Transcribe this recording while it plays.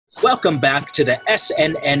Welcome back to the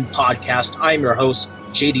SNN Podcast. I'm your host,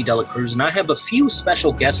 JD Dela Cruz, and I have a few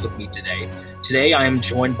special guests with me today. Today, I am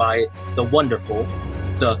joined by the wonderful,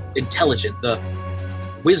 the intelligent, the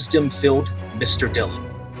wisdom-filled Mr.Dillon.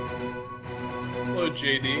 Hello,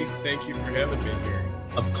 JD. Thank you for having me here.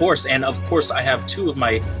 Of course, I have two of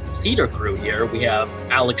my theater crew here. We have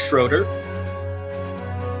Alex Schroeder.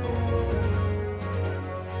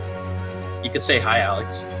 You can say hi,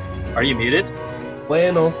 Alex. Are you muted?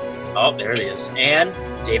 Bueno. Oh, there it is. And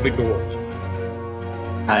David Garoli.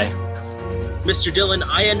 Hi. Mr. Dillon,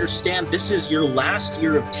 I understand this is your last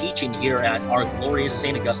year of teaching here at our glorious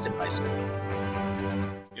St. Augustine High School.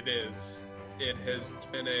 It is. It has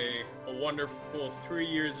been a wonderful 3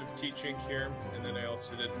 years of teaching here, and then I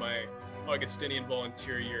also did my Augustinian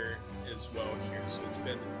volunteer year as well here. So it's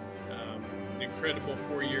been an incredible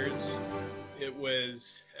 4 years. It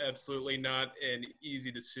was absolutely not an easy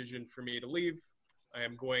decision for me to leave. I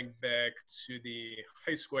am going back to the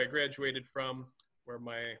high school I graduated from, where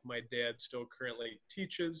my dad still currently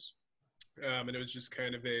teaches. And it was just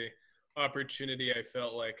kind of a opportunity I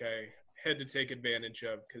felt like I had to take advantage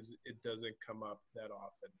of because it doesn't come up that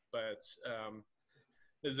often. But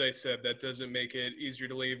as I said, that doesn't make it easier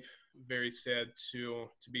to leave. Very sad to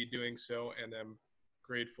be doing so, and I'm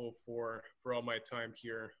grateful for all my time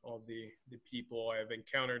here, all the people I've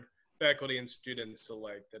encountered, faculty and students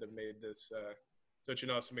alike, that have made this such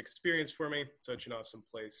an awesome experience for me, such an awesome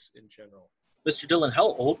place in general. Mr. Dillon,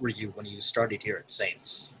 how old were you when you started here at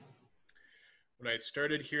Saints? When I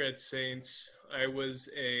started here at Saints, I was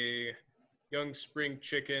a young spring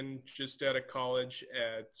chicken just out of college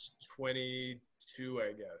at 22,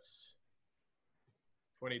 I guess.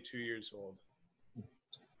 22 years old.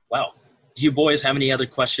 Wow. Do you boys have any other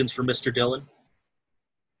questions for Mr. Dillon?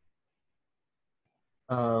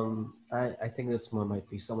 I think this one might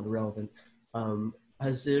be somewhat relevant.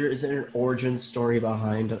 Is there an origin story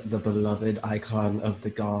behind the beloved icon of the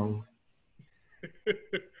gong?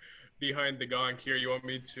 Behind the gong here, you want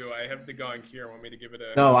me to? I have the gong here. Want me to give it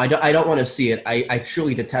a? No, I don't want to see it. I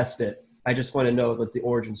truly detest it. I just want to know what the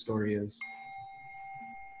origin story is.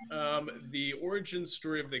 The origin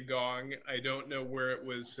story of the gong, I don't know where it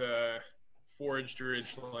was forged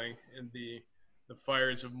originally in the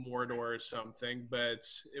fires of Mordor or something, but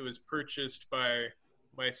it was purchased by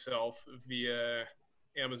myself via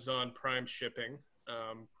Amazon Prime shipping,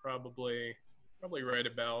 probably right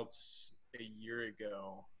about a year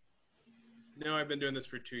ago. No, I've been doing this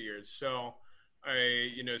for 2 years. So I,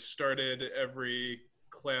 started every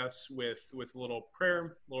class with a little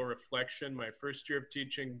prayer, a little reflection, my first year of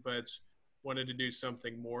teaching, but wanted to do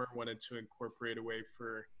something more, wanted to incorporate a way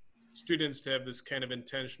for students to have this kind of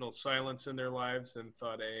intentional silence in their lives, and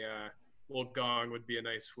thought a little gong would be a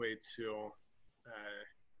nice way to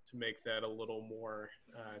make that a little more,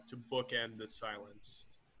 to bookend the silence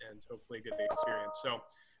and hopefully a good experience. So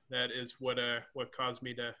that is what caused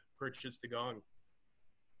me to purchase the gong.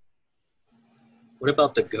 What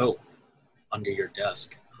about the goat under your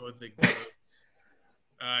desk? Oh, the goat.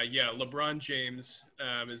 Yeah, LeBron James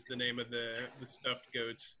is the name of the stuffed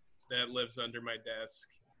goat that lives under my desk.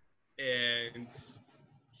 And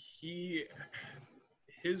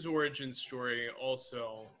his origin story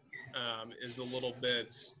also is a little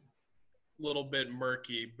bit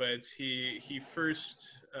murky, but we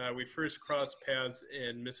first crossed paths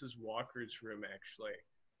in Mrs. Walker's room. Actually,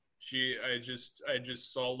 I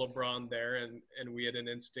just saw LeBron there, and we had an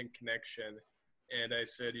instant connection. And I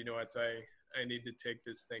said, you know what, I need to take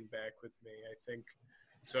this thing back with me. I think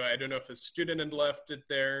so. I don't know if a student had left it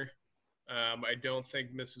there. I don't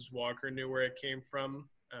think Mrs. Walker knew where it came from.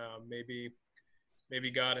 Maybe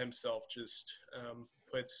God himself just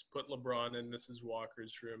put LeBron in Mrs.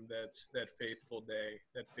 Walker's room that fateful day,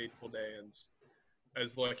 and I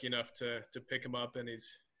was lucky enough to pick him up, and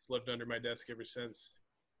he's lived under my desk ever since.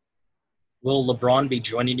 Will LeBron be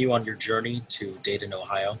joining you on your journey to Dayton,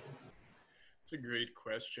 Ohio? It's a great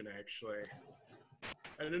question, actually.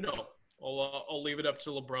 I don't know. I'll leave it up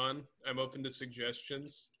to LeBron. I'm open to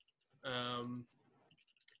suggestions.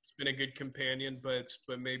 He's been a good companion, but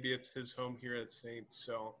maybe it's his home here at Saints.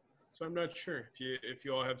 So I'm not sure. If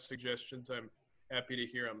you all have suggestions, I'm happy to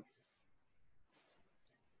hear them.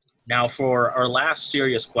 Now, for our last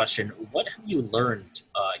serious question, what have you learned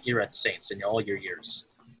here at Saints in all your years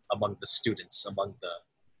among the students, among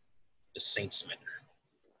the Saintsmen?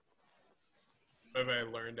 What have I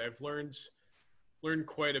learned? I've learned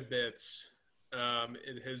quite a bit.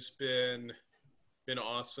 It has been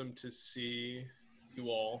awesome to see you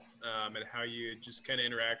all and how you just kind of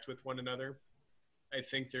interact with one another. I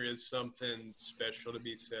think there is something special to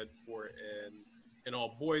be said for an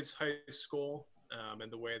all boys high school.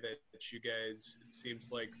 and the way that you guys, it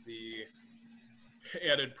seems like the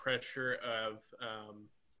added pressure of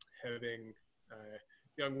having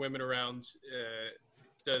young women around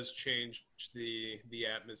does change the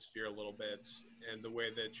atmosphere a little bit, and the way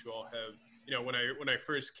that you all have, when I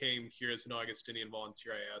first came here as an Augustinian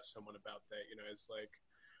volunteer, I asked someone about that. It's like,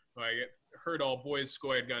 I heard all boys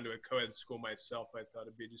school. I had gone to a co-ed school myself. I thought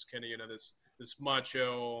it'd be just kind of this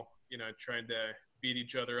macho, trying to beat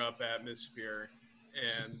each other up atmosphere,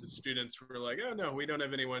 and the students were like, oh no, we don't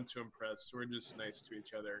have anyone to impress, so we're just nice to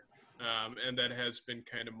each other. And that has been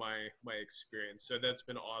kind of my experience. So that's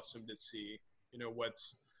been awesome to see,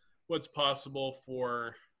 what's possible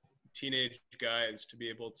for teenage guys to be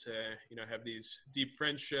able to, have these deep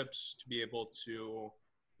friendships, to be able to,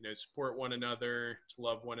 support one another, to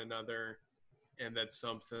love one another. And that's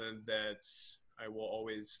something that I will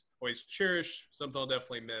always cherish, something I'll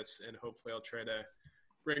definitely miss. And hopefully I'll try to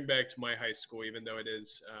bring back to my high school, even though it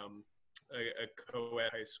is a co-ed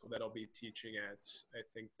high school that I'll be teaching at. I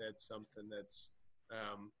think that's something that's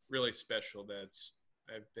really special that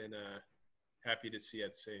I've been happy to see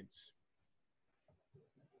at Saints.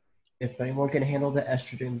 If anyone can handle the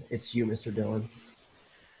estrogen, it's you, Mr. Dillon.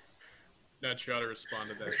 Not sure how to respond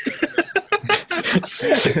to that.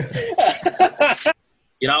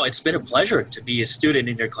 It's been a pleasure to be a student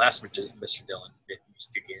in your class, Mr. Dillon.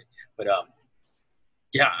 But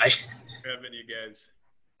having you guys.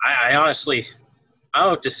 I honestly, I don't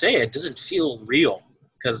know what to say. It doesn't feel real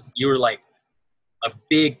because you were like a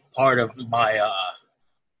big part of my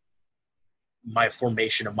my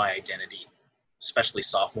formation of my identity, especially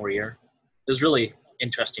sophomore year. It was a really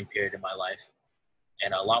interesting period in my life,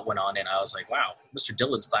 and a lot went on, and I was like, wow, Mr.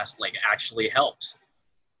 Dillon's class actually helped,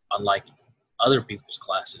 unlike other people's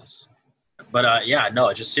classes. But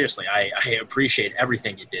just seriously, I appreciate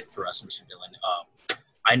everything you did for us, Mr. Dillon.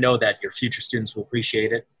 I know that your future students will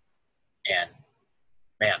appreciate it, and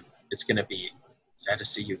man, it's going to be sad to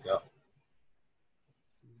see you go.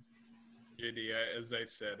 JD, as I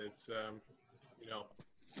said, it's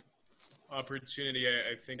opportunity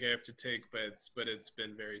I think I have to take, but it's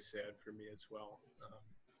been very sad for me as well.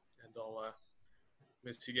 And I'll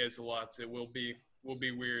miss you guys a lot. It will be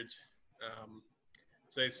weird.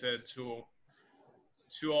 As I said, to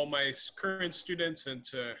all my current students and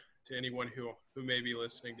to anyone who may be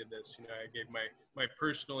listening to this, I gave my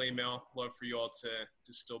personal email. Love for you all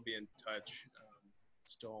to still be in touch,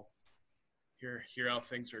 still hear how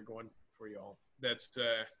things are going for you all. That's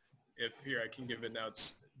if here I can give it now.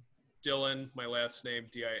 It's Dillon, my last name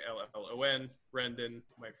Dillon, Brendan,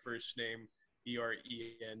 my first name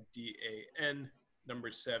Brendan,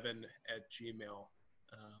 number 7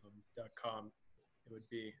 @gmail.com. It would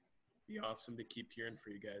be awesome to keep hearing for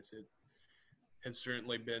you guys. It has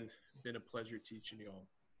certainly been a pleasure teaching you all.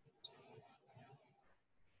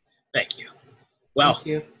 Thank you. Well, Thank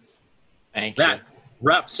you. That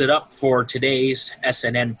wraps it up for today's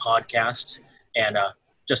SNN podcast. And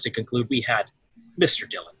just to conclude, we had Mr.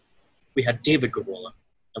 Dillon, we had David Garola,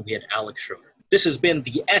 and we had Alex Schroeder. This has been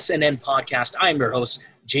the SNN podcast. I'm your host,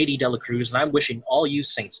 JD Dela Cruz, and I'm wishing all you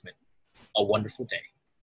Saintsmen a wonderful day.